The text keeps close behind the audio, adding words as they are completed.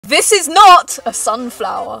This is not a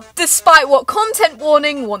sunflower, despite what content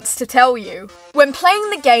warning wants to tell you. When playing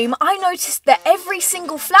the game, I noticed that every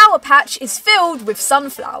single flower patch is filled with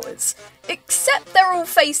sunflowers, except they're all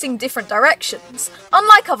facing different directions.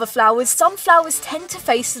 Unlike other flowers, some flowers tend to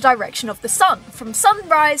face the direction of the sun, from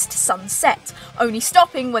sunrise to sunset, only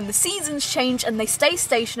stopping when the seasons change and they stay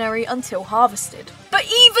stationary until harvested. But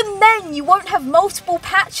even then, you won't have multiple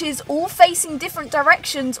patches all facing different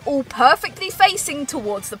directions, all perfectly facing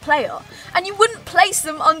towards the player, and you wouldn't place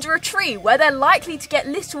them under a tree where they're likely to get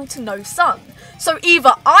little to no sun. So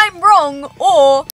either I'm wrong or